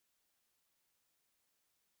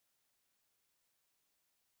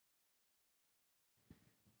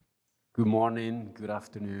Good morning, good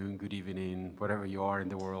afternoon, good evening, wherever you are in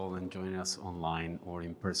the world and joining us online or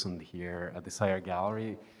in person here at the SCI-Arc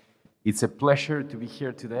Gallery. It's a pleasure to be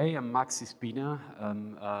here today. I'm Maxi Spina,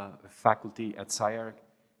 I'm a faculty at SCI-Arc,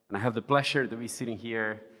 and I have the pleasure to be sitting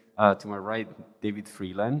here to my right, David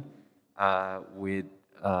Freeland, with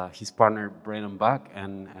his partner, Brennan Buck,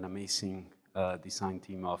 and an amazing design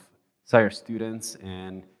team of SCI-Arc students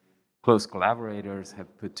and close collaborators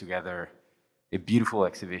have put together a beautiful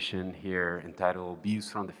exhibition here entitled Views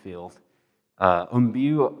from the Field, on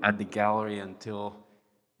view at the gallery until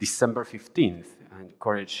December 15th. I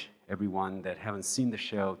encourage everyone that haven't seen the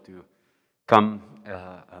show to come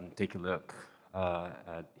and take a look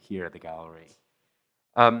here at the gallery.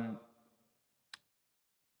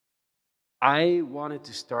 I wanted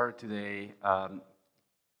to start today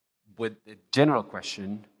with a general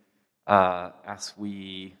question as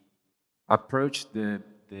we approach the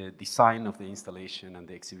design of the installation and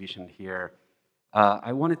the exhibition here.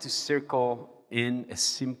 I wanted to circle in a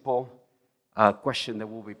simple question that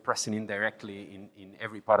will be present indirectly in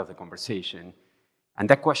every part of the conversation. And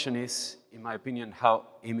that question is, in my opinion, how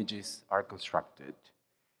images are constructed.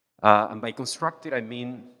 And by constructed, I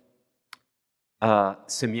mean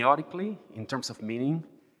semiotically in terms of meaning,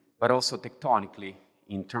 but also tectonically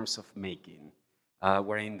in terms of making,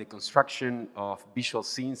 wherein the construction of visual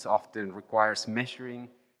scenes often requires measuring,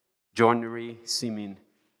 joinery, seaming,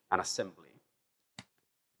 and assembly.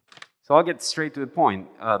 So I'll get straight to the point.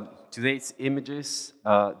 Today's images,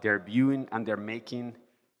 their viewing and their making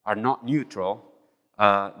are not neutral,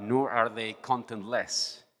 nor are they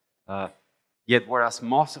contentless. Yet whereas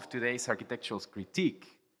most of today's architectural critique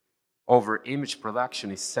over image production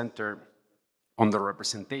is centered on the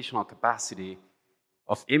representational capacity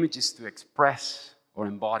of images to express or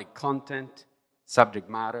embody content, subject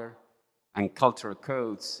matter, and cultural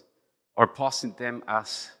codes, or posing them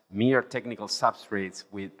as mere technical substrates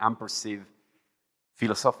with unperceived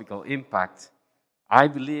philosophical impact, I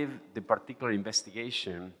believe the particular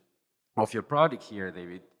investigation of your project here,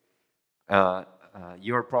 David,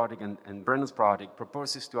 your project and Brennan's project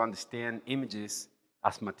proposes to understand images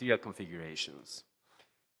as material configurations.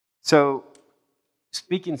 So,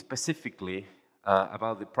 speaking specifically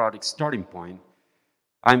about the project's starting point,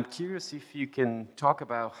 I'm curious if you can talk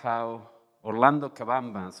about how Orlando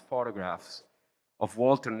Cabamba's photographs of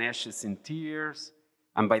Walter Nash's interiors,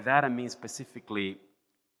 and by that I mean specifically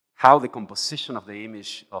how the composition of the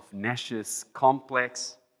image of Nash's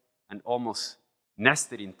complex and almost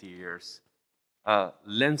nested interiors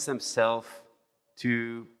lends themselves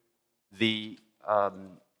to the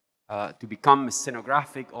to become a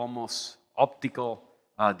scenographic, almost optical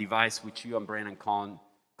device which you and Brennan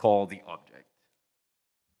call the object.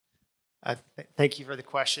 Thank you for the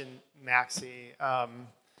question, Maxi.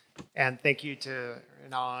 And thank you to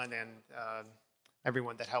Renan and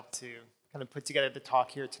everyone that helped to kind of put together the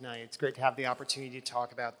talk here tonight. It's great to have the opportunity to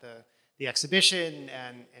talk about the exhibition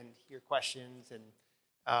and hear questions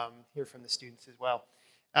and hear from the students as well.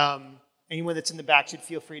 Anyone that's in the back should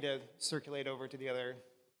feel free to circulate over to the other.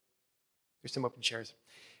 There's some open chairs.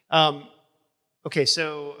 Okay,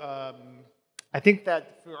 so I think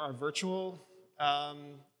that for our virtual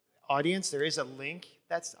audience, there is a link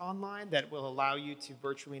that's online that will allow you to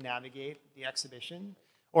virtually navigate the exhibition.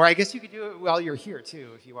 Or I guess you could do it while you're here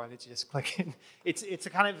too, if you wanted to just click in. It's a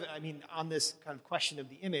kind of, I mean, on this kind of question of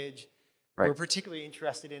the image, right. We're particularly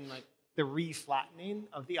interested in like the reflattening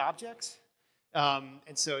of the objects. And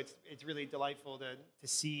so it's really delightful to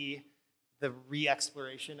see the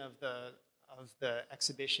re-exploration of the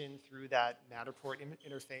exhibition through that Matterport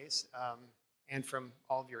interface, and from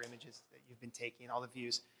all of your images that you've been taking, all the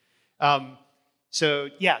views. So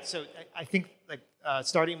I think like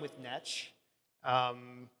starting with Netsch,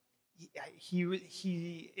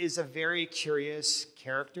 he is a very curious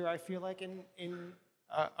character, I feel like, in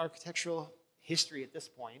architectural history at this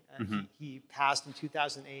point. He passed in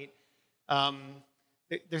 2008.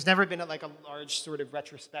 There's never been a large sort of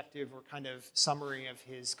retrospective or kind of summary of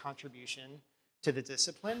his contribution to the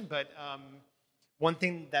discipline, but one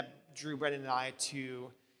thing that drew Brennan and I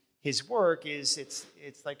to his work is it's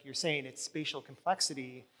like you're saying, it's spatial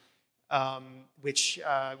complexity, which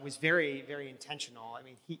was very, very intentional. I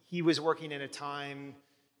mean, he was working in a time,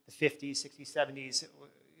 the 50s, 60s, 70s.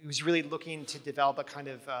 He was really looking to develop a kind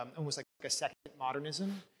of almost like a second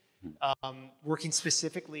modernism, working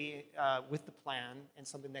specifically with the plan and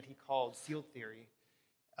something that he called field theory,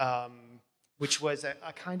 which was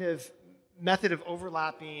a kind of method of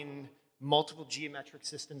overlapping multiple geometric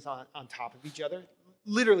systems on top of each other.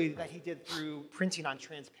 Literally, that he did through printing on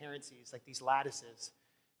transparencies, like these lattices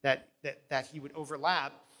that he would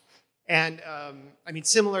overlap. And I mean,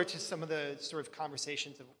 similar to some of the sort of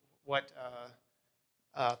conversations of what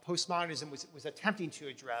postmodernism was attempting to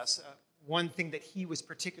address, one thing that he was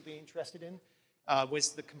particularly interested in was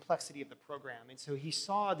the complexity of the program. And so he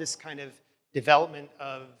saw this kind of development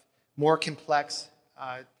of more complex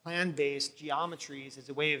plan-based geometries as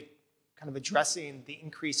a way of kind of addressing the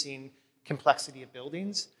increasing complexity of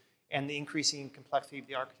buildings and the increasing complexity of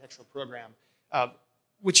the architectural program,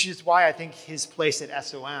 which is why I think his place at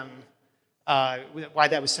SOM, why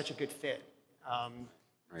that was such a good fit.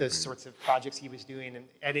 Those sorts of projects he was doing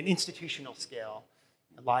at an institutional scale,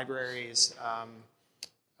 libraries,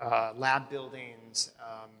 lab buildings,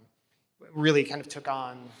 really kind of took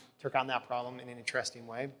on that problem in an interesting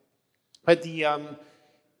way. But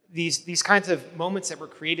these kinds of moments that were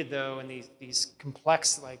created, though, and these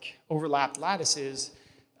complex, like, overlapped lattices,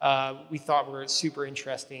 we thought were super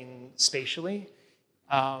interesting spatially.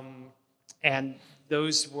 And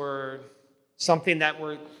those were something that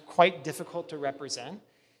were quite difficult to represent.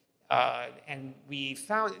 And we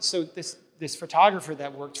found, so this photographer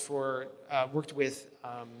that worked with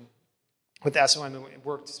SOM and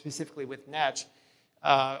worked specifically with NETCH,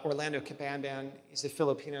 Orlando Cabanban, is a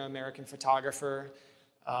Filipino-American photographer.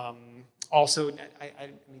 Also, I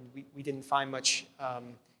mean, we didn't find much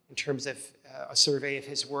in terms of a survey of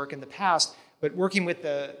his work in the past, but working with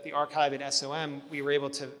the archive at SOM, we were able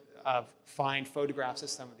to find photographs of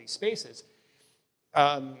some of these spaces.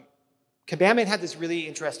 Cabanban had this really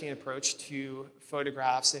interesting approach to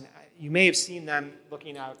photographs, and you may have seen them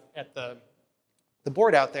looking out at the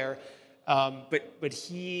board out there, but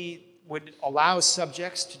he would allow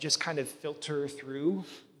subjects to just kind of filter through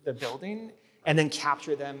the building and then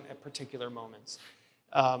capture them at particular moments.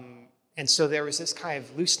 And so there was this kind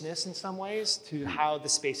of looseness in some ways to how the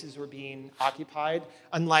spaces were being occupied,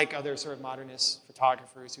 unlike other sort of modernist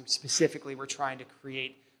photographers who specifically were trying to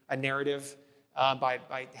create a narrative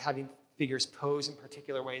by having figures pose in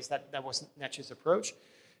particular ways. That wasn't NETCH's approach.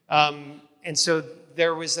 And so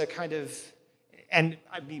there was a kind of, and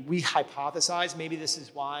I mean, we hypothesized maybe this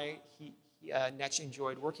is why NETCH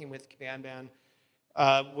enjoyed working with Cabanban,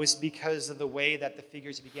 was because of the way that the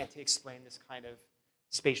figures began to explain this kind of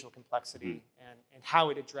spatial complexity and how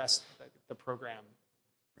it addressed the program.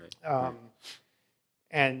 Right.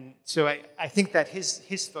 And so I think that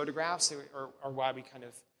his photographs are why we kind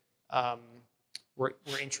of were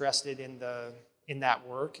interested in that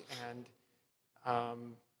work. And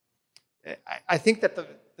I think that the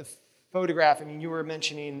photograph, I mean, you were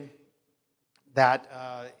mentioning that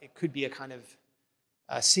it could be a kind of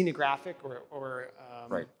scenographic or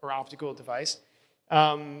optical device.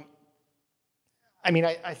 I mean,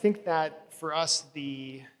 I think that for us,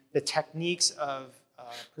 the techniques of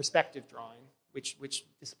perspective drawing, which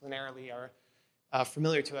disciplinarily are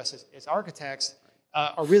familiar to us as architects,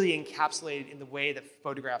 are really encapsulated in the way that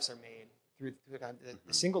photographs are made through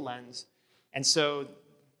the single lens. And so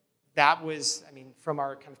that was, I mean, from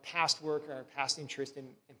our kind of past work, our past interest in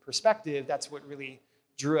perspective, that's what really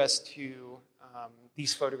drew us to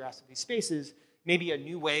these photographs of these spaces, maybe a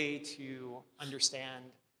new way to understand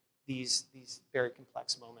these very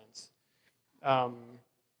complex moments.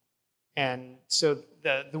 And so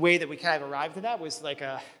the way that we kind of arrived at that was like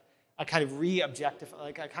a kind of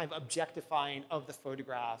like a kind of objectifying of the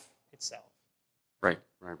photograph itself. Right.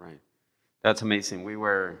 That's amazing. We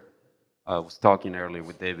were was talking earlier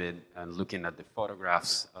with David and looking at the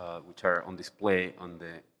photographs which are on display on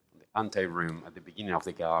the anti-room at the beginning of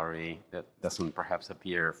the gallery. That doesn't perhaps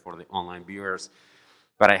appear for the online viewers.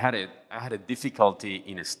 But I had a difficulty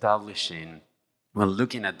in establishing, when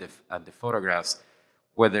looking at the photographs,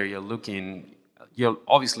 whether you're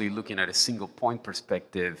obviously looking at a single point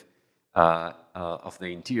perspective of the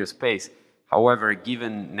interior space. However,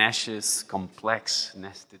 given NETCH's complex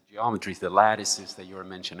nested geometries, the lattices that you were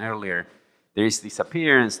mentioning earlier, there is this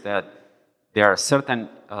appearance that there are certain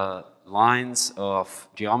lines of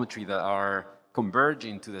geometry that are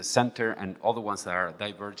converging to the center and other ones that are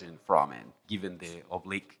divergent from it, given the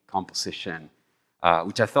oblique composition,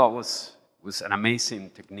 which I thought was an amazing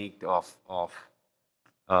technique of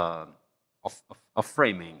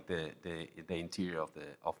framing the interior of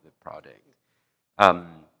the project.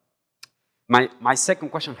 My second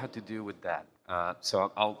question had to do with that,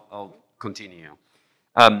 so I'll continue.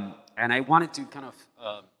 And I wanted to kind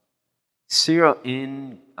of zero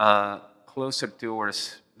in closer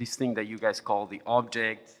towards this thing that you guys call the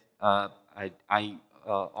object. I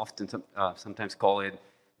often sometimes call it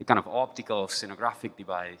the kind of optical scenographic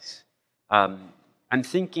device. I'm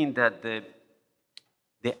thinking that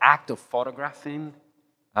the act of photographing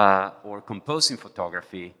or composing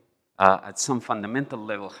photography at some fundamental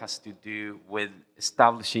level has to do with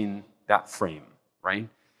establishing that frame, right?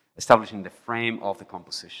 Establishing the frame of the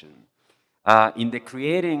composition. In the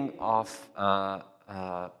creating of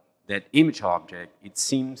that image object, it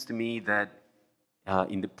seems to me that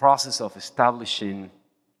in the process of establishing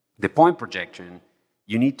the point projection,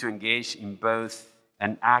 you need to engage in both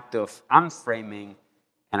an act of unframing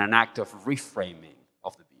and an act of reframing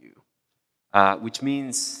of the view, which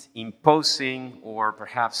means imposing or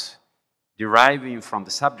perhaps deriving from the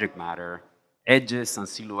subject matter edges and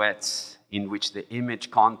silhouettes in which the image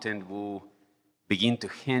content will begin to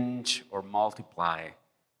hinge or multiply.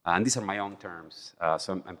 And these are my own terms,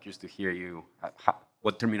 so I'm curious to hear you,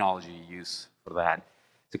 what terminology you use for that.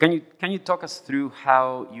 So can you talk us through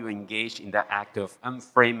how you engage in that act of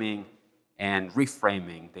unframing and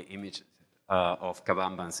reframing the image of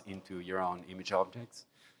Kabambans into your own image objects?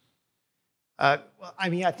 Well, I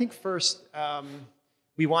mean, I think first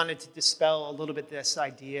we wanted to dispel a little bit this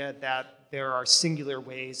idea that there are singular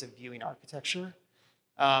ways of viewing architecture.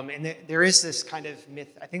 And there is this kind of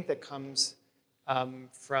myth, I think, that comes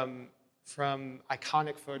from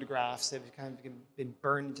iconic photographs that have kind of been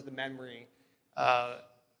burned into the memory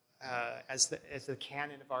as the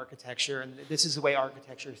canon of architecture. And this is the way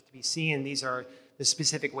architecture is to be seen. These are the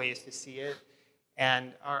specific ways to see it.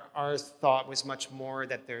 And our thought was much more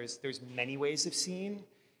that there's many ways of seeing.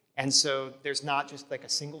 And so there's not just like a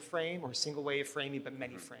single frame or a single way of framing, but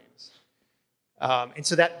many frames. And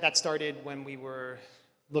so that started when we were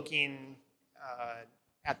looking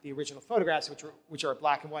at the original photographs, which are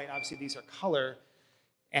black and white. Obviously, these are color.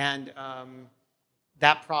 And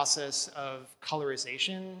that process of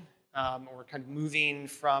colorization, or kind of moving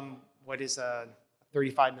from what is a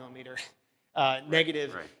 35 millimeter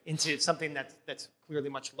negative into something that's clearly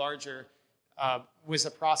much larger, was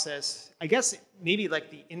a process, I guess, maybe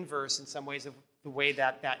like the inverse in some ways of the way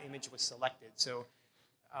that image was selected. So,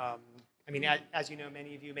 I mean, as you know,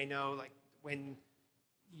 many of you may know, like when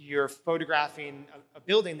you're photographing a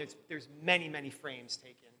building, there's many, many frames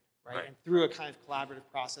taken, right? And through a kind of collaborative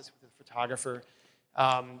process with the photographer,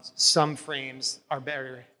 some frames are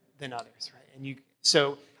better than others, right? And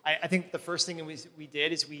so I think the first thing we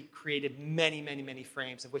did is we created many, many, many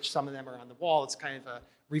frames, of which some of them are on the wall. It's kind of a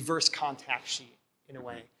reverse contact sheet in a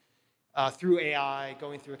way. Through AI,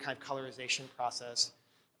 going through a kind of colorization process,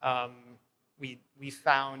 we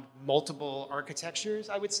found multiple architectures,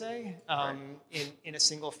 I would say, in a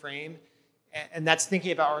single frame. And that's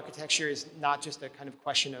thinking about architecture is not just a kind of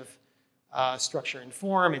question of structure and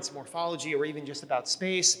form, it's morphology, or even just about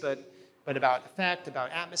space, but about effect, about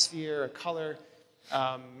atmosphere, or color.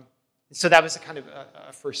 So that was a kind of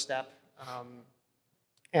a first step.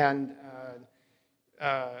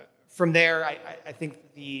 From there, I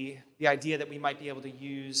think the idea that we might be able to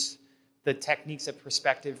use the techniques of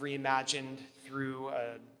perspective reimagined through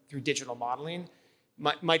digital modeling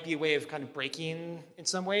might be a way of kind of breaking in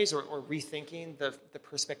some ways, or rethinking the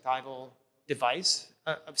perspectival device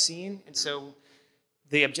of seeing. And so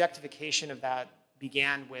the objectification of that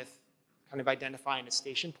began with kind of identifying a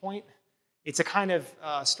station point. It's a kind of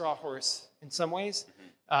straw horse in some ways,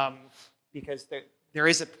 because there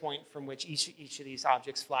is a point from which each of these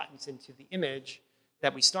objects flattens into the image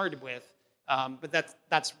that we started with. But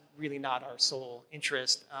that's really not our sole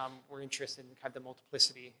interest. We're interested in kind of the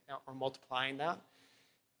multiplicity or multiplying that.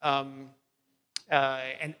 And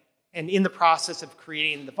in the process of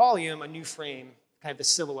creating the volume, a new frame, kind of the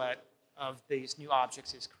silhouette of these new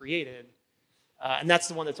objects is created. And that's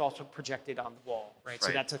the one that's also projected on the wall, right?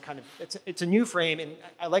 So that's a kind of, it's a new frame. And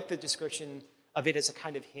I like the description of it as a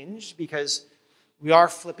kind of hinge, because we are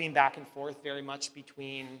flipping back and forth very much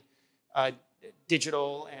between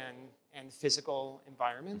digital and physical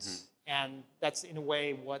environments. And that's in a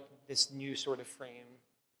way what this new sort of frame,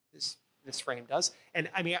 this frame does. And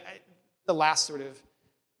I mean, the last sort of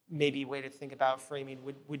maybe way to think about framing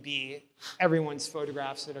would be everyone's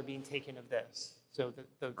photographs that are being taken of this. So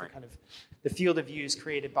the kind of the field of views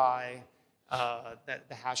created by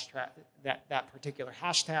the hashtag, that particular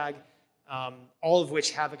hashtag, all of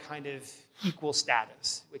which have a kind of equal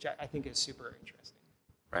status, which I think is super interesting.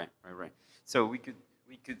 Right. So we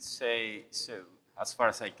could say, so as far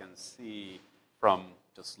as I can see from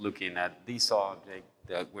just looking at this object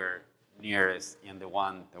that we're nearest and the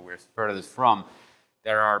one that we're furthest from,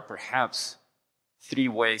 there are perhaps three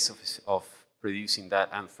ways of producing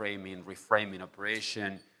that unframing, reframing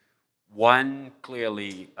operation. One,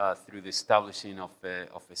 clearly through the establishing of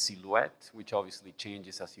a silhouette, which obviously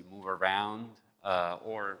changes as you move around,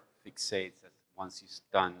 or fixates once it's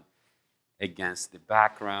done against the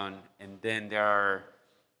background. And then there are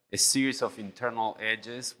a series of internal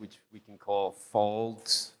edges, which we can call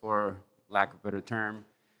folds, for lack of a better term.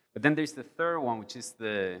 But then there's the third one, which is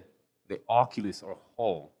the oculus or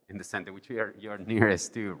hole in the center, which you're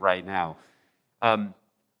nearest to right now.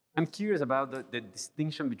 I'm curious about the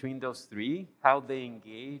distinction between those three, how they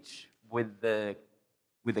engage with the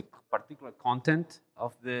particular content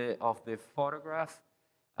of the photograph.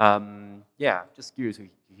 Yeah, just curious to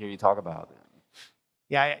hear you talk about them.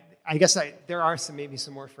 Yeah, I guess there are maybe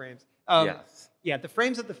some more frames. Yes. Yeah, the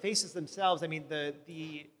frames of the faces themselves. I mean,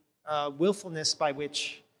 the willfulness by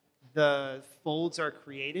which the folds are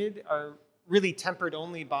created are really tempered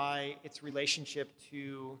only by its relationship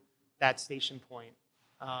to that station point.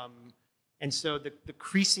 And so the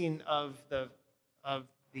creasing of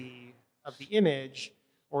the image,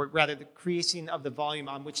 or rather the creasing of the volume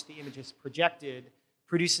on which the image is projected,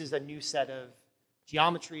 produces a new set of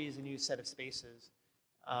geometries, a new set of spaces.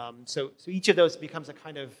 So each of those becomes a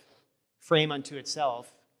kind of frame unto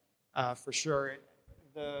itself, for sure.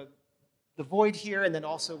 The void here, and then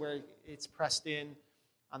also where it's pressed in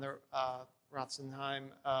on the Ratzenheim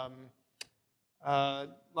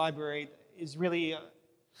library, is really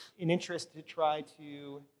an interest to try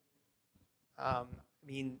to,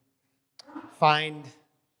 find.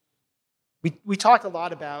 We talked a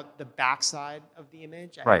lot about the backside of the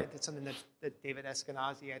image. Right. I think that's something that David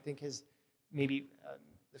Eskenazi, I think, has maybe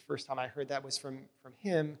the first time I heard that was from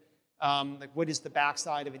him. Like, what is the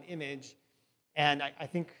backside of an image? And I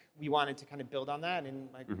think we wanted to kind of build on that and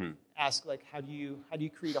ask, like, how do you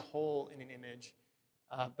create a hole in an image?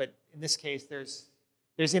 But in this case, there's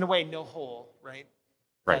in a way no hole, right?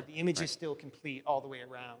 Right. The image is still complete all the way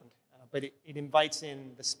around, but it invites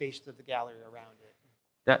in the space of the gallery around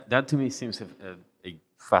it. That to me seems a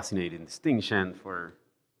fascinating distinction for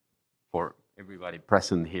everybody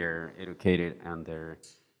present here, educated under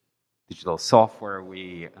digital software.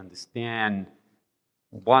 We understand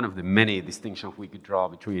one of the many distinctions we could draw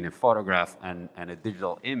between a photograph and a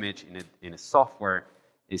digital image in a software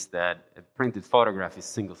is that a printed photograph is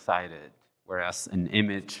single-sided, whereas an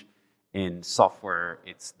image in software,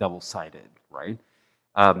 it's double-sided, right?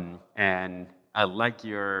 And I like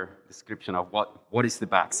your description of what is the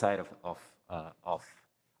backside of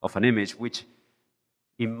an image, which,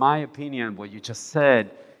 in my opinion, what you just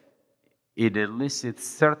said, it elicits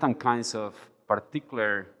certain kinds of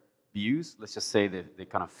particular views. Let's just say the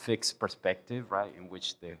kind of fixed perspective, right, in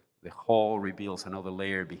which the whole reveals another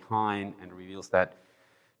layer behind and reveals that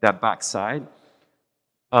backside.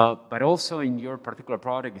 But also in your particular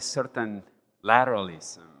project, a certain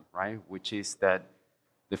lateralism, right, which is that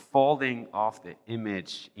the folding of the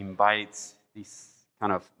image invites this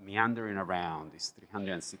kind of meandering around, this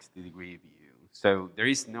 360-degree view. So there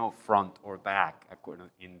is no front or back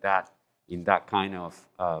in that kind of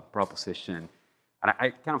proposition. And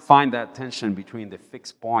I kind of find that tension between the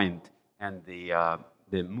fixed point and the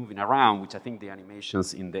moving around, which I think the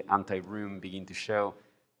animations in the anti-room begin to show,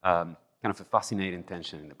 kind of a fascinating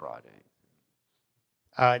tension in the project.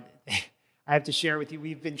 I have to share with you,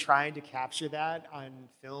 we've been trying to capture that on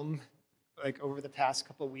film, like, over the past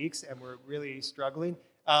couple of weeks, and we're really struggling.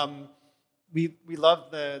 We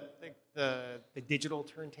love the digital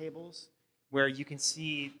turntables, where you can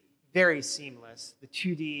see very seamless the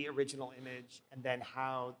 2D original image, and then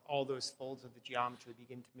how all those folds of the geometry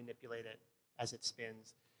begin to manipulate it as it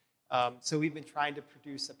spins. So we've been trying to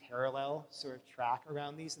produce a parallel sort of track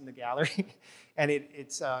around these in the gallery, and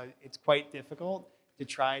it's quite difficult to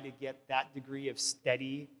try to get that degree of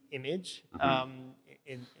steady image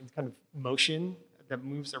in kind of motion that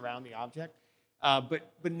moves around the object.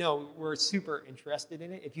 But no, we're super interested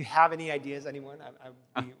in it. If you have any ideas, anyone, I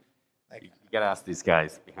would be like, you gotta ask these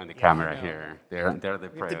guys behind the camera here. They're the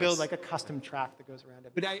pros. We have to build like a custom track that goes around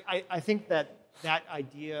it. But I think that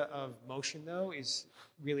idea of motion, though, is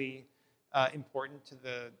really important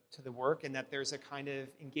to the work, and that there's a kind of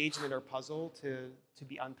engagement or puzzle to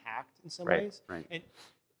be unpacked in some ways. Right. And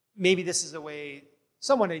maybe this is a way,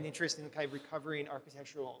 somewhat an interest in kind of recovering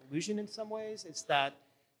architectural illusion in some ways. It's that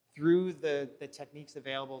through the techniques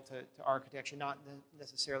available to architecture, not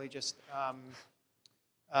necessarily just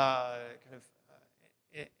an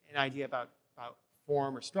idea about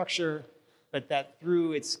form or structure, but that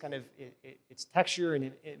through its kind of its texture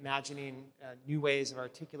and imagining new ways of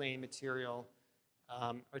articulating material,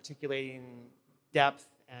 articulating depth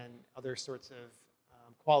and other sorts of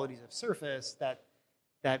qualities of surface, that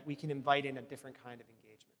we can invite in a different kind of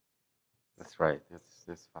engagement. That's right.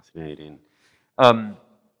 That's fascinating.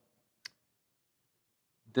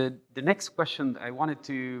 The next question, I wanted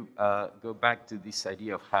to go back to this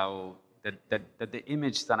idea of how that the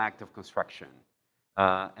image is an act of construction,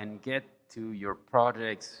 and get to your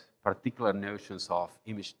project's particular notions of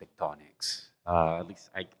image tectonics. At least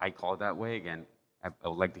I call it that way. Again, I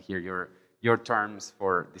would like to hear your terms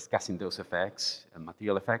for discussing those effects,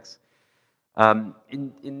 material effects.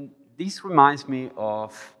 This reminds me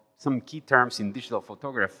of some key terms in digital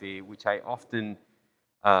photography, which I often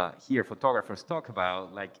hear photographers talk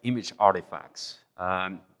about, like image artifacts.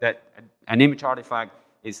 That an image artifact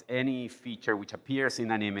is any feature which appears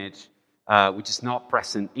in an image which is not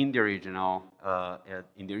present in the original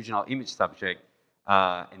image subject,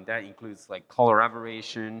 and that includes like color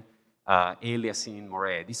aberration, aliasing,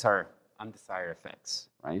 moire. These are undesired effects,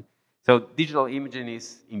 right? So digital imaging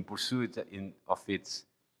is in pursuit of its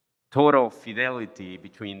total fidelity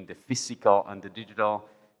between the physical and the digital,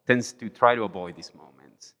 tends to try to avoid these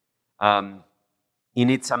moments. In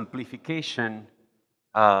its amplification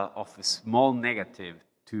of a small negative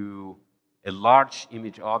to a large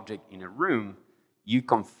image object in a room, you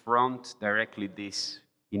confront directly this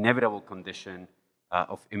inevitable condition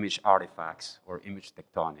of image artifacts or image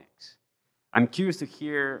tectonics. I'm curious to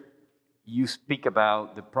hear you speak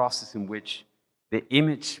about the process in which the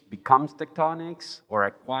image becomes tectonics or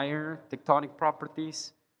acquire tectonic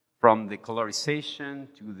properties, from the colorization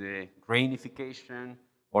to the grainification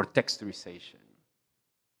or texturization.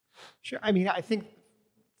 Sure. I mean, I think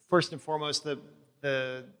first and foremost, the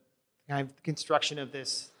kind of construction of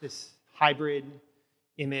this hybrid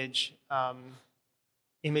image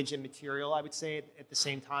and material, I would say, at the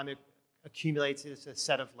same time, it accumulates as a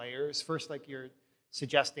set of layers. First, like you're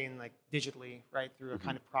suggesting, like digitally, right, through a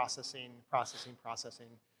kind of processing,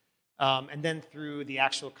 and then through the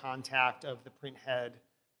actual contact of the print head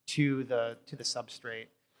to the substrate,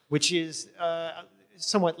 which is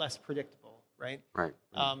somewhat less predictable, right? Right.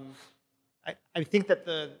 I think that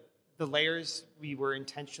the layers we were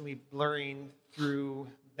intentionally blurring through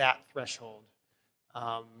that threshold,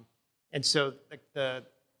 and so like the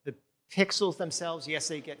pixels themselves, yes,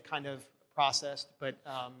 they get kind of processed, but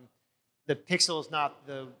the pixel is not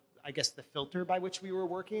the filter by which we were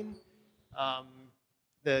working.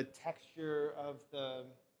 The texture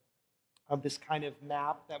of this kind of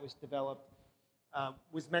map that was developed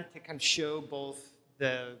was meant to kind of show both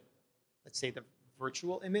the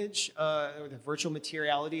virtual image or the virtual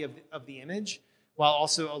materiality of the image, while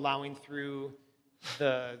also allowing through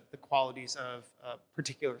the qualities of a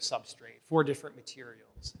particular substrate, 4 different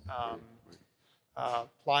materials: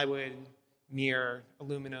 plywood, mirror,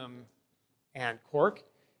 aluminum, and cork.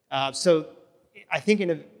 So I think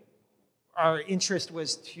our interest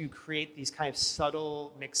was to create these kind of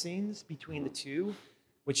subtle mixings between the two,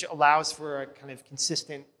 which allows for a kind of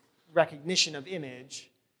consistent recognition of image,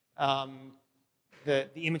 the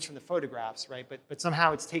image from the photographs, right? But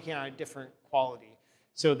somehow it's taking on a different quality.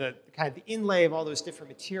 So the kind of the inlay of all those different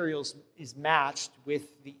materials is matched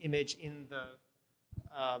with the image in the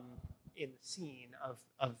scene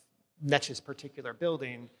of Netsch's particular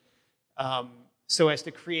building, so as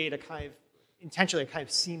to create intentionally a kind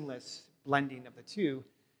of seamless blending of the two.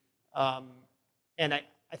 And I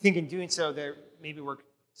think in doing so, maybe we're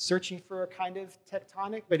searching for a kind of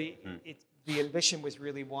tectonic, but the ambition was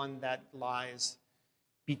really one that lies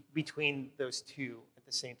between those two at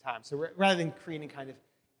the same time. So rather than creating kind of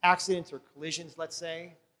accidents or collisions, let's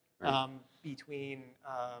say, right, between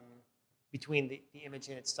the image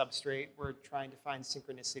and its substrate, we're trying to find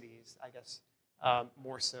synchronicities, I guess,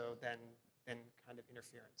 more so than kind of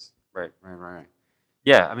interference. Right.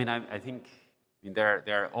 Yeah, I mean, I think there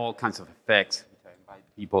are all kinds of effects which I invite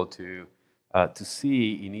people to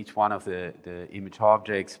see in each one of the image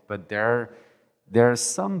objects, but there are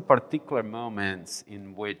some particular moments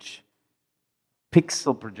in which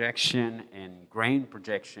pixel projection and grain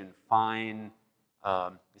projection find,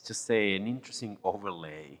 let's just say, an interesting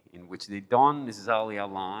overlay in which they don't necessarily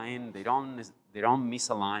align, they don't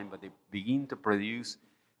misalign, but they begin to produce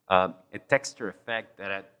a texture effect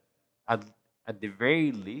that at the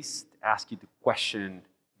very least ask you to question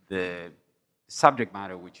the subject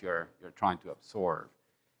matter which you're trying to absorb.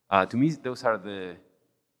 To me, those are the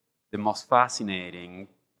most fascinating.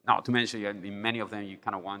 Not to mention, in many of them, you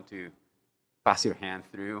kind of want to pass your hand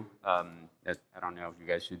through. I don't know if you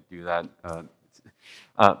guys should do that.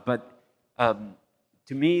 But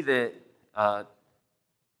to me, the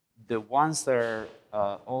ones that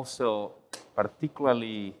are also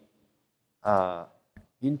particularly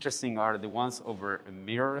interesting are the ones over a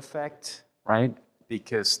mirror effect, right?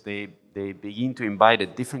 Because they begin to invite a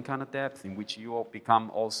different kind of depth in which you all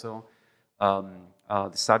become also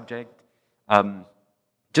the subject.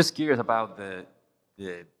 Just curious about the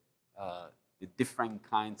different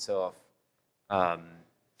kinds of,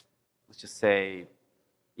 let's just say,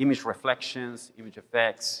 image reflections, image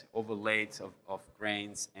effects, overlays of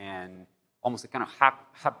grains, and almost a kind of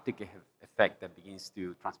haptic effect that begins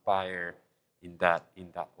to transpire in that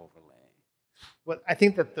overlay. Well, I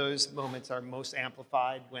think that those moments are most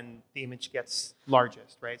amplified when the image gets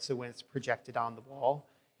largest, right? So when it's projected on the wall.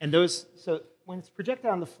 And so when it's projected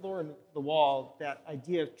on the floor and the wall, that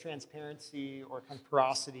idea of transparency or kind of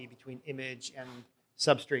porosity between image and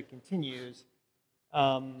substrate continues,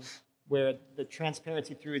 where the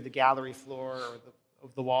transparency through the gallery floor or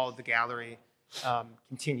of the wall of the gallery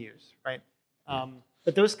continues, right?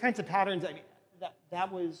 But those kinds of patterns, I mean,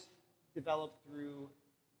 that was developed through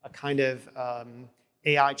a kind of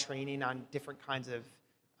AI training on different kinds of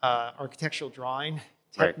architectural drawing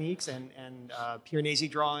techniques and Piranesi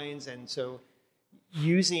drawings. And so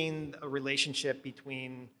using a relationship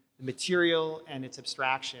between the material and its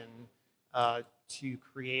abstraction to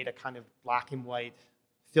create a kind of black and white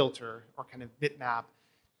filter or kind of bitmap,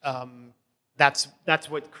 that's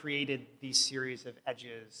what created these series of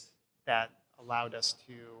edges that allowed us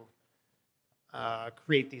to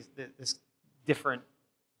create this different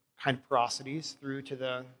kind of porosities through to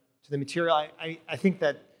the material. I think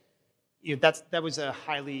that that was a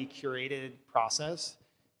highly curated process,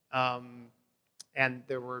 and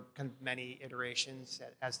there were kind of many iterations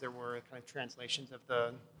as there were kind of translations of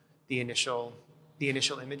the initial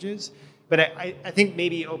images. But I think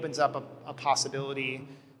maybe opens up a possibility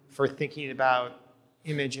for thinking about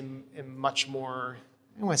image in much more,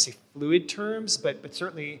 I don't want to say fluid terms, but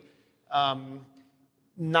certainly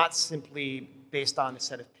not simply based on a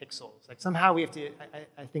set of pixels. Like somehow we have to,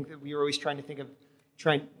 I think that we were always trying to think of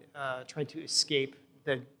trying to escape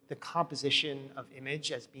the composition of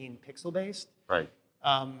image as being pixel-based. Right.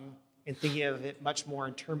 And thinking of it much more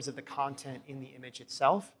in terms of the content in the image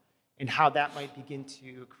itself and how that might begin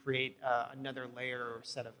to create another layer or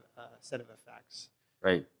set of effects.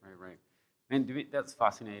 Right. And that's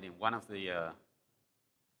fascinating. One of the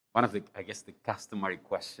I guess the customary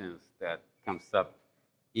questions that comes up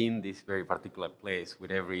in this very particular place with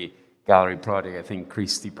every gallery project, I think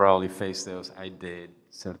Christy probably faced those, I did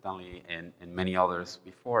certainly, and many others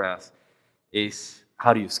before us, is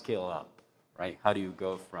how do you scale up, right? How do you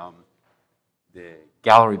go from the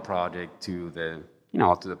gallery project to the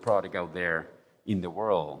product out there in the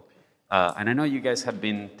world? And I know you guys have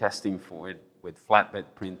been testing for it with flatbed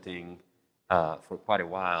printing for quite a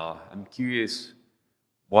while. I'm curious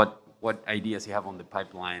what ideas you have on the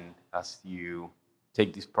pipeline as you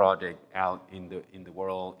take this project out in the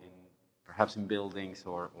world, perhaps in buildings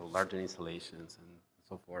or larger installations and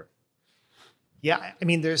so forth. Yeah, I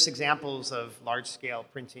mean, there's examples of large-scale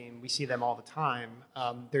printing. We see them all the time.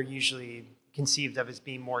 They're usually conceived of as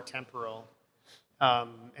being more temporal,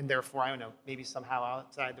 and therefore, I don't know, maybe somehow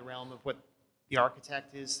outside the realm of what the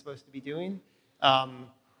architect is supposed to be doing. But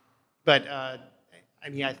I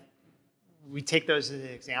mean, we take those as an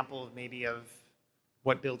example of maybe of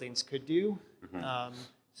what buildings could do. Mm-hmm.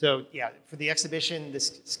 So yeah, for the exhibition,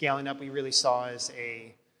 this scaling up we really saw as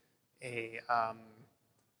a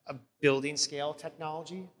building scale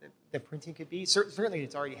technology that printing could be. Certainly,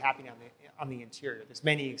 it's already happening on the interior. There's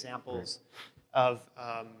many examples of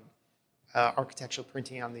architectural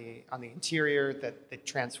printing on the interior that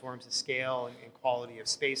transforms the scale and quality of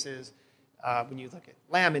spaces. When you look at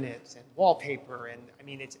laminates and wallpaper, and I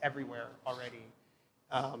mean, it's everywhere already.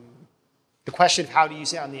 The question of how to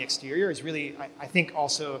use it on the exterior is really, I think,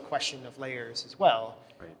 also a question of layers as well.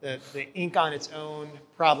 Right. The ink on its own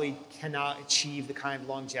probably cannot achieve the kind of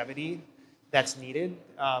longevity that's needed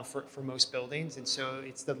for most buildings, and so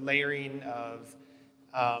it's the layering of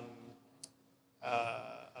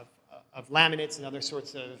laminates and other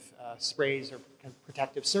sorts of sprays or kind of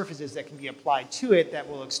protective surfaces that can be applied to it that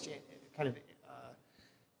will extend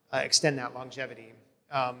that longevity.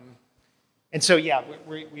 And so, yeah,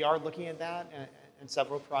 we are looking at that in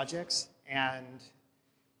several projects. And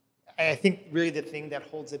I think really the thing that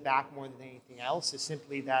holds it back more than anything else is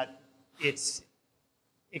simply that it's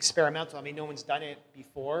experimental. I mean, no one's done it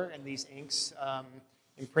before, and these inks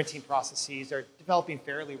and printing processes are developing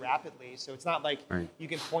fairly rapidly. So it's not like you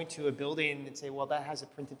can point to a building and say, well, that has a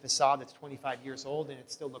printed facade that's 25 years old and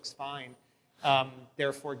it still looks fine.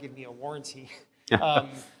 Therefore, give me a warranty.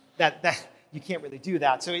 That you can't really do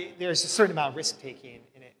that. So there's a certain amount of risk-taking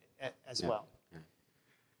in it as well. Yeah.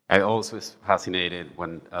 I also was fascinated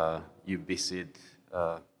when you visit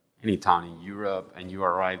any town in Europe and you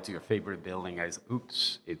arrive to your favorite building. I said,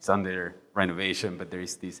 oops, it's under renovation, but there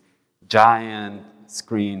is this giant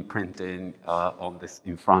screen printing on this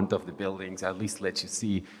in front of the buildings. At least let you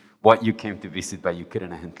see what you came to visit, but you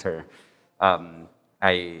couldn't enter.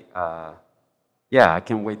 yeah, I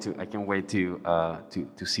can't wait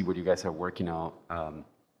to see what you guys are working on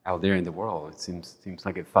out there in the world. It seems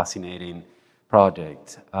like a fascinating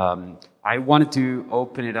project. I wanted to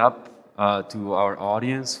open it up to our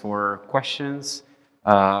audience for questions.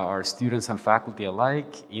 Our students and faculty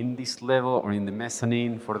alike in this level or in the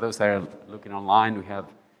mezzanine. For those that are looking online, we have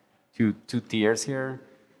two tiers here.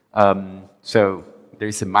 So there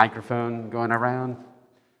is a microphone going around.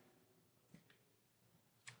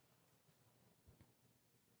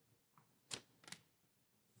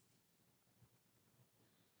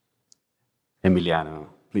 Emiliano,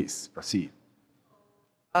 please proceed.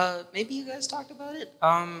 Maybe you guys talked about it.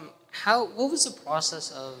 What was the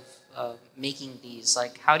process of making these?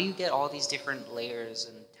 Like, how do you get all these different layers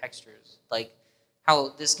and textures? Like, how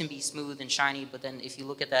this can be smooth and shiny, but then if you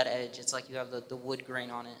look at that edge, it's like you have the wood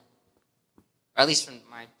grain on it. Or at least from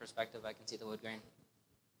my perspective, I can see the wood grain.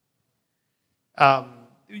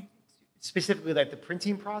 Specifically, like the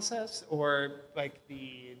printing process, or like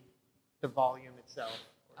the volume itself.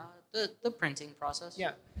 The printing process.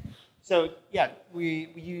 Yeah. So yeah, we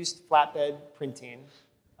used flatbed printing,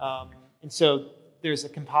 and so there's a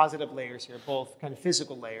composite of layers here, both kind of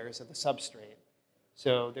physical layers of the substrate.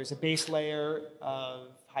 So there's a base layer of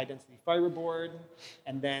high density fiberboard,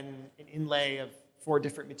 and then an inlay of 4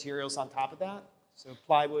 different materials on top of that. So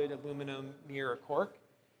plywood, aluminum, mirror, cork.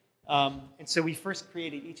 And so we first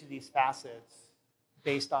created each of these facets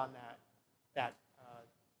based on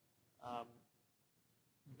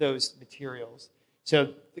those materials.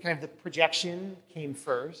 So the kind of the projection came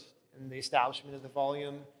first, and the establishment of the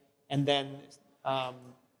volume, and then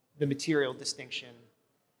the material distinction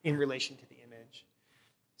in relation to the image.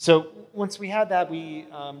 So once we had that, we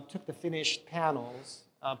took the finished panels,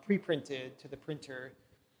 pre-printed to the printer,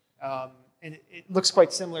 and it looks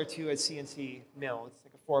quite similar to a CNC mill. It's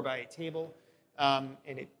like a 4x8 table, and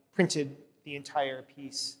it printed the entire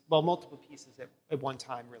piece, well, multiple pieces at one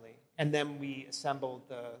time, really. And then we assembled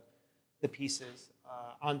the pieces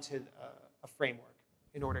onto a framework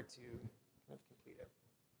in order to kind of complete it.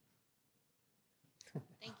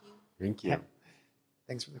 Thank you. Thank you. Yeah.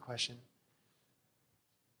 Thanks for the question.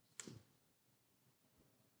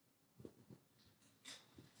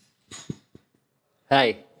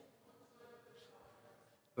 Hi.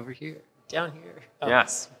 Over here. Down here. Oh.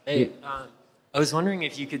 Yes. Hey, I was wondering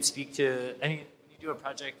if you could speak to you do a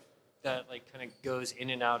project that like kind of goes in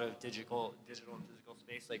and out of digital and physical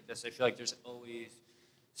space like this. I feel like there's always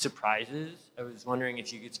surprises. I was wondering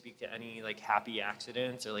if you could speak to any like happy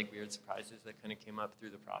accidents or like weird surprises that kind of came up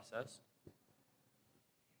through the process.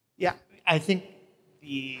 Yeah, I think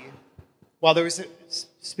while there was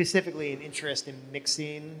specifically an interest in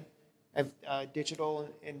mixing digital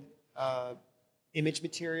and image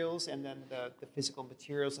materials and then the physical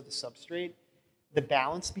materials of the substrate, the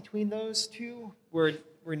balance between those two were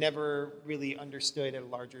never really understood at a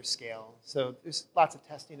larger scale. So there's lots of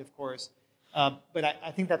testing, of course, but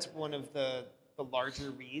I think that's one of the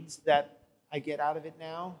larger reads that I get out of it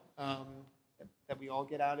now, that we all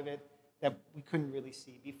get out of it, that we couldn't really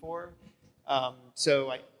see before.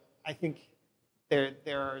 So I think there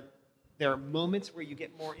are moments where you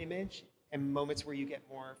get more image and moments where you get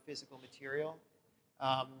more physical material.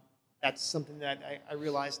 That's something that I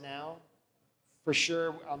realize now. For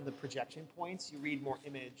sure, on the projection points, you read more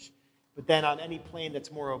image. But then on any plane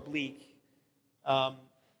that's more oblique,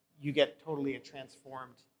 you get totally a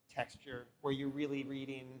transformed texture where you're really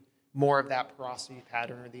reading more of that porosity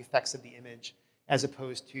pattern or the effects of the image as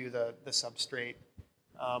opposed to the substrate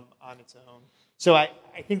on its own. So I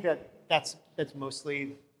think that's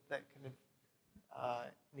mostly that kind of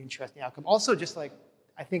an interesting outcome. Also, just like,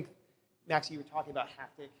 I think, Maxi, you were talking about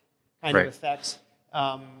haptic kind of effects.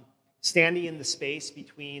 Standing in the space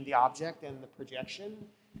between the object and the projection,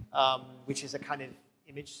 which is a kind of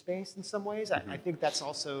image space in some ways. I think that's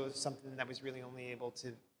also something that was really only able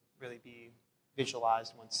to really be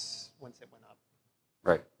visualized once it went up.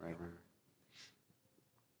 Right.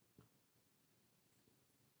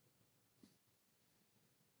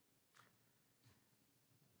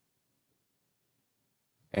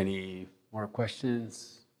 Any more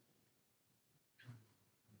questions?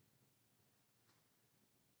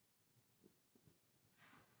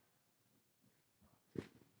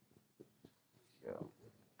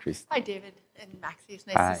 Hi, David and Maxi. It's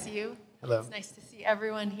nice to see you. Hello. It's nice to see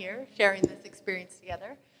everyone here sharing this experience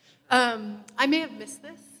together. I may have missed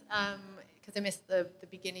this because I missed the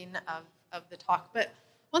beginning of the talk. But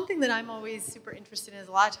one thing that I'm always super interested in is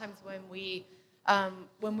a lot of times when we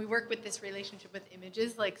work with this relationship with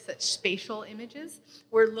images, like such spatial images,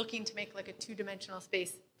 we're looking to make like a 2-dimensional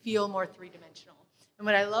space feel more 3-dimensional. And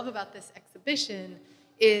what I love about this exhibition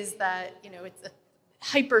is that, you know, it's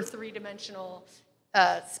hyper three-dimensional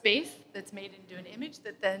space that's made into an image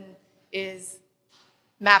that then is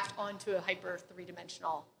mapped onto a hyper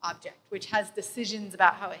three-dimensional object, which has decisions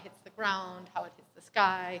about how it hits the ground, how it hits the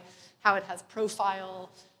sky, how it has profile,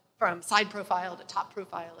 from side profile to top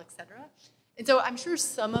profile, et cetera. And so I'm sure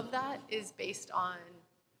some of that is based on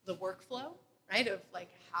the workflow, right, of like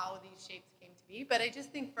how these shapes came to be. But I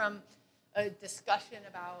just think from a discussion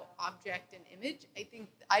about object and image, I think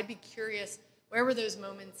I'd be curious, where were those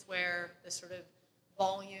moments where the sort of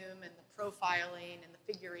volume and the profiling and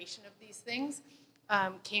the figuration of these things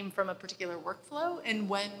came from a particular workflow, and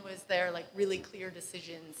when was there like really clear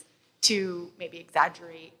decisions to maybe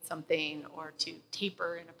exaggerate something or to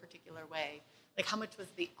taper in a particular way? Like how much was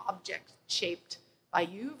the object shaped by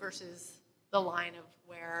you versus the line of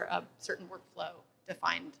where a certain workflow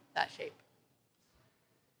defined that shape?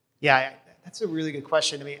 Yeah, that's a really good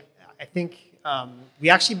question. I mean, I think we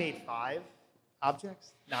actually made 5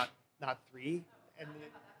 objects, not 3. And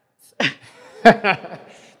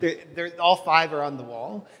they're all 5 are on the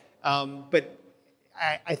wall. But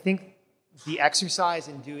I think the exercise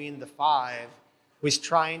in doing the 5 was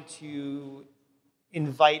trying to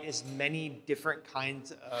invite as many different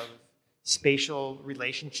kinds of spatial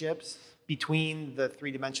relationships between the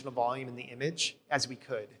three-dimensional volume and the image as we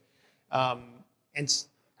could. And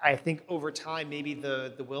I think over time, maybe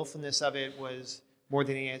the willfulness of it was more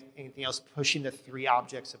than anything else pushing the 3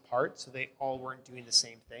 objects apart so they all weren't doing the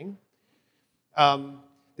same thing.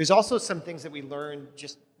 There's also some things that we learned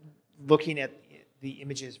just looking at the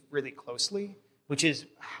images really closely, which is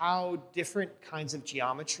how different kinds of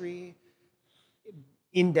geometry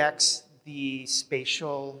index the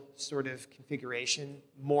spatial sort of configuration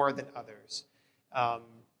more than others.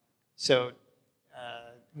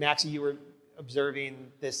 Maxi, you were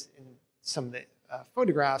observing this in some of the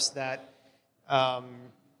photographs that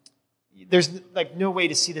there's like no way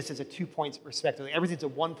to see this as a 2-point perspective. Like, everything's a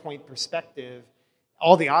 1-point perspective.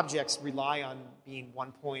 All the objects rely on being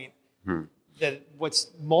 1 point. That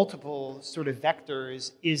what's multiple sort of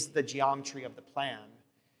vectors is the geometry of the plan.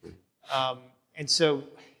 And so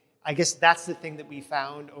I guess that's the thing that we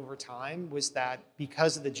found over time, was that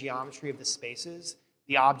because of the geometry of the spaces,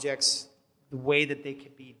 the objects, the way that they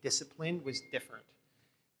could be disciplined was different.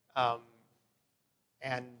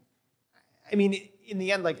 And I mean, in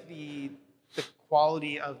the end, like the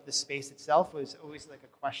quality of the space itself was always like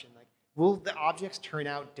a question, like, will the objects turn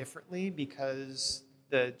out differently because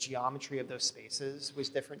the geometry of those spaces was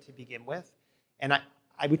different to begin with? And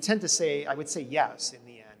I would tend to say, I would say yes in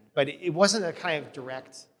the end, but it wasn't a kind of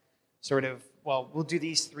direct sort of, well, we'll do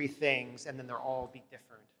these 3 things and then they'll all be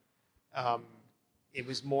different. It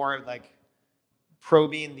was more like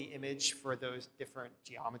probing the image for those different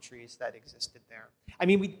geometries that existed there. I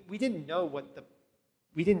mean, we didn't know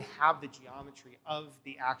we didn't have the geometry of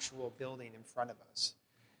the actual building in front of us.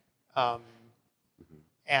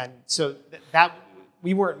 And so that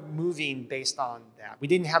we weren't moving based on that. We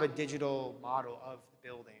didn't have a digital model of the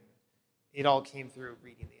building. It all came through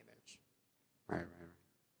reading the image. Right.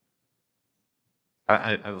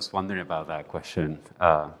 I was wondering about that question,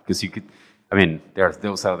 because you could, I mean, there's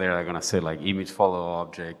those out there that are going to say like image follow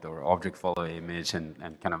object or object follow image and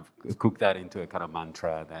kind of cook that into a kind of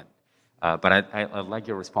mantra that, but I like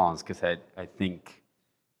your response, because I think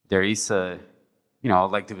there is a, I'd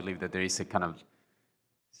like to believe that there is a kind of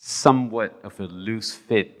somewhat of a loose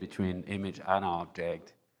fit between image and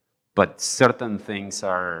object, but certain things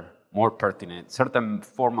are more pertinent, certain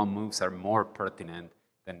formal moves are more pertinent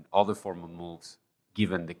than other formal moves,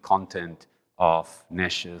 given the content of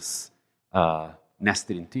Nesh's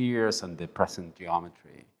nested interiors and the present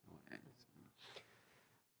geometry. I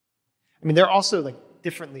mean, they're also like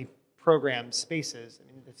differently programmed spaces. I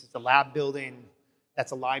mean, this is a lab building,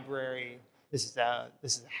 that's a library, this is a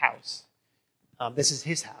house. This is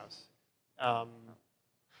his house.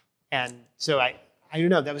 And so I don't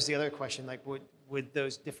know, that was the other question, like would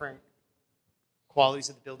those different qualities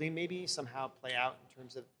of the building maybe somehow play out in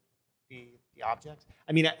terms of the objects?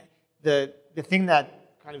 I mean, the thing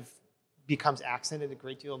that kind of becomes accented a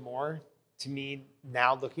great deal more to me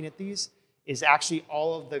now looking at these is actually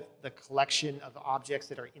all of the collection of objects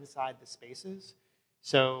that are inside the spaces.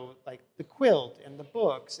 So like the quilt and the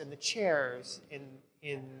books and the chairs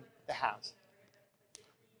in the house.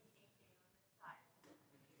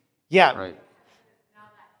 Yeah. Right.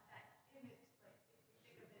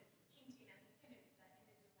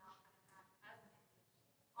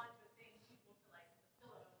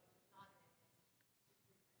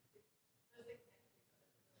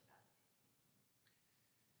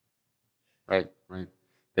 Right.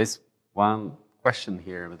 There's one question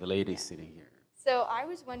here with the lady sitting here. So I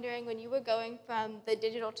was wondering, when you were going from the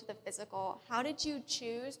digital to the physical, how did you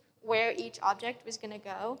choose where each object was going to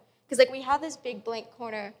go? Because like we have this big blank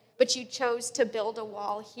corner, but you chose to build a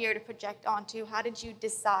wall here to project onto. How did you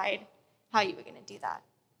decide how you were going to do that?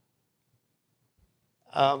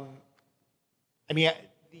 I mean,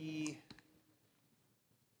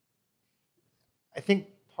 I think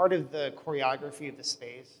part of the choreography of the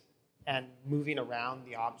space and moving around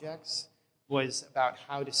the objects was about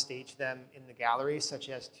how to stage them in the gallery, such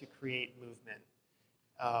as to create movement.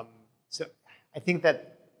 So I think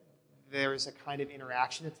that there's a kind of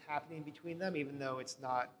interaction that's happening between them, even though it's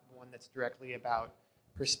not one that's directly about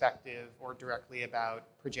perspective or directly about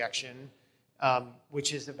projection,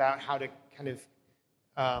 which is about how to kind of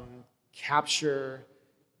capture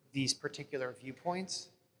these particular viewpoints.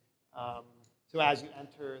 So as you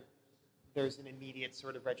enter, there's an immediate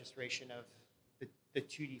sort of registration of the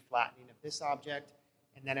 2D flattening of this object.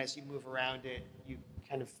 And then as you move around it, you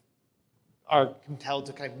kind of are compelled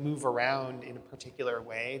to kind of move around in a particular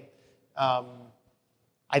way.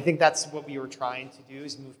 I think that's what we were trying to do,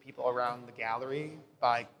 is move people around the gallery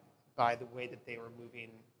by the way that they were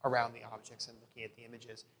moving around the objects and looking at the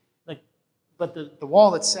images. But the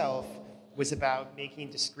wall itself was about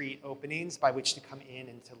making discrete openings by which to come in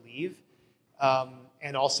and to leave.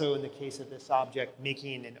 And also in the case of this object,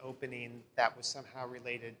 making an opening that was somehow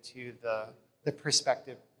related to the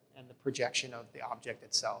perspective and the projection of the object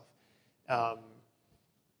itself.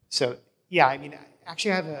 So yeah, I mean,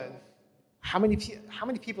 actually I have how many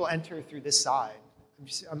people enter through this side?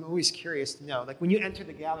 I'm always curious to know. Like when you enter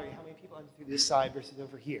the gallery, how many people enter through this side versus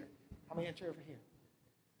over here? How many enter over here?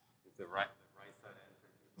 Is the right side enter?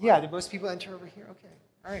 Yeah, do most people enter over here? Okay.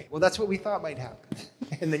 All right. Well, that's what we thought might happen.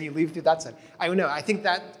 And then you leave through that side. I don't know. I think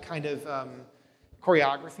that kind of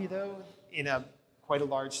choreography, though, in quite a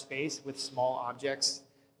large space with small objects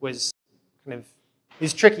was kind of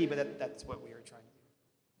is tricky, but that's what we were trying to do.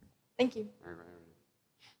 Thank you. Right.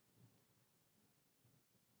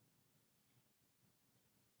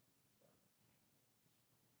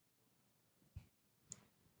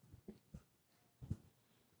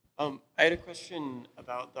 I had a question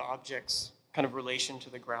about the object's kind of relation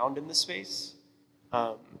to the ground in the space.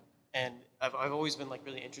 And I've always been like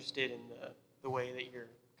really interested in the way that you're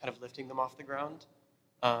kind of lifting them off the ground,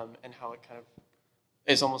 and how it kind of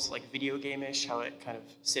is almost like video game-ish, how it kind of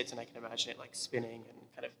sits, and I can imagine it like spinning and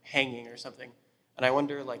kind of hanging or something. And I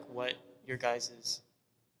wonder like what your guys'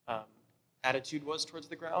 attitude was towards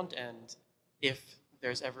the ground, and if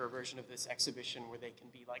there's ever a version of this exhibition where they can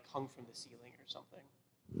be like hung from the ceiling or something.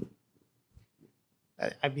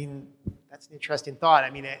 I mean, that's an interesting thought. I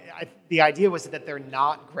mean, the idea was that they're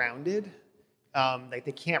not grounded. Like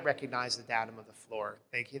they can't recognize the datum of the floor.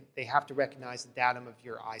 They have to recognize the datum of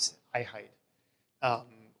your eye height.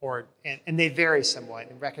 And they vary somewhat,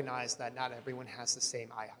 and recognize that not everyone has the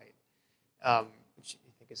same eye height, which I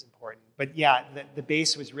think is important. But yeah, the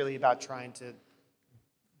base was really about trying to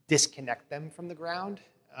disconnect them from the ground,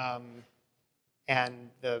 and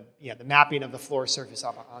the mapping of the floor surface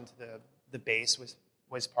up onto the base was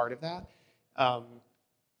part of that.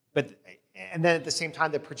 And then at the same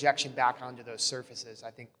time, the projection back onto those surfaces,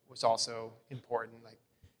 I think, was also important. Like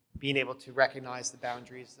being able to recognize the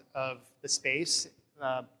boundaries of the space,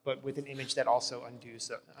 but with an image that also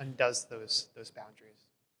undoes those boundaries.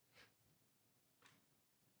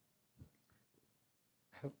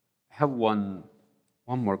 I have one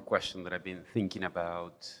more question that I've been thinking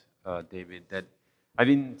about, David, that I've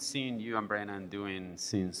been seeing you and Brennan doing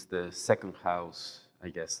since the second house. I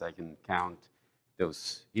guess I can count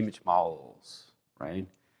those image models, right?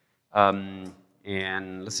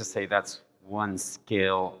 And let's just say that's one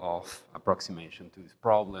scale of approximation to this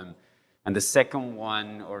problem. And the second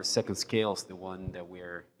one, or second scale, is the one that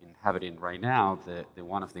we're inhabiting right now, the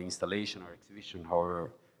one of the installation or exhibition,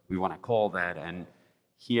 however we want to call that. And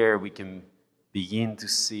here we can begin to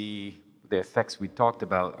see the effects we talked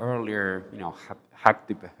about earlier,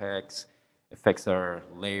 hack-tip effects that are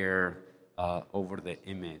layered over the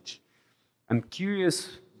image. I'm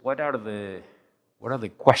curious, what are the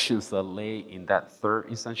questions that lay in that third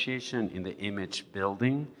instantiation in the image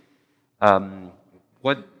building?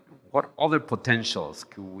 What other potentials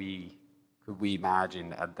could we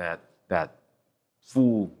imagine at that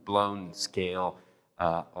full-blown scale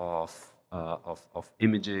of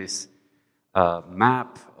images,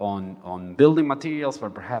 map on building materials,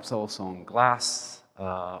 but perhaps also on glass?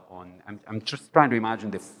 I'm just trying to imagine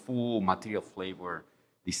the full material flavor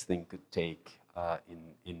this thing could take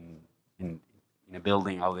in a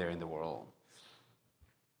building out there in the world.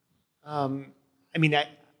 I mean, I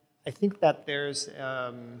think that there's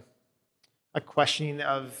a questioning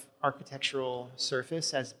of architectural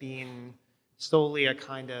surface as being solely a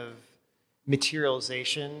kind of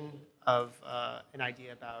materialization of an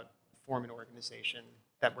idea about form and organization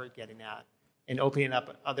that we're getting at, and opening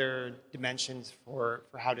up other dimensions for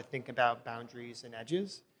how to think about boundaries and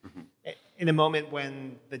edges. Mm-hmm. In a moment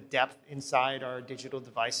when the depth inside our digital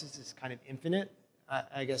devices is kind of infinite,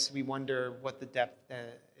 I guess we wonder what the depth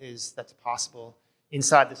is that's possible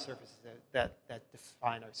inside the surfaces that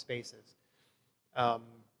define our spaces.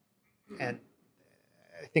 And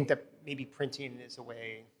I think that maybe printing is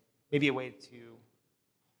maybe a way to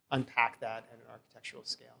unpack that at an architectural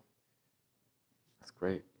scale. That's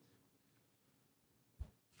great.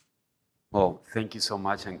 Well, thank you so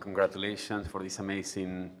much, and congratulations for this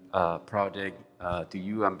amazing project to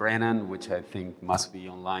you and Brennan, which I think must be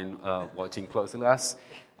online watching closely with us.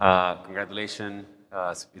 Congratulations.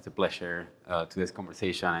 It's a pleasure to this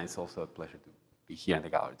conversation, and it's also a pleasure to be here in the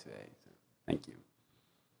gallery today. So, thank you.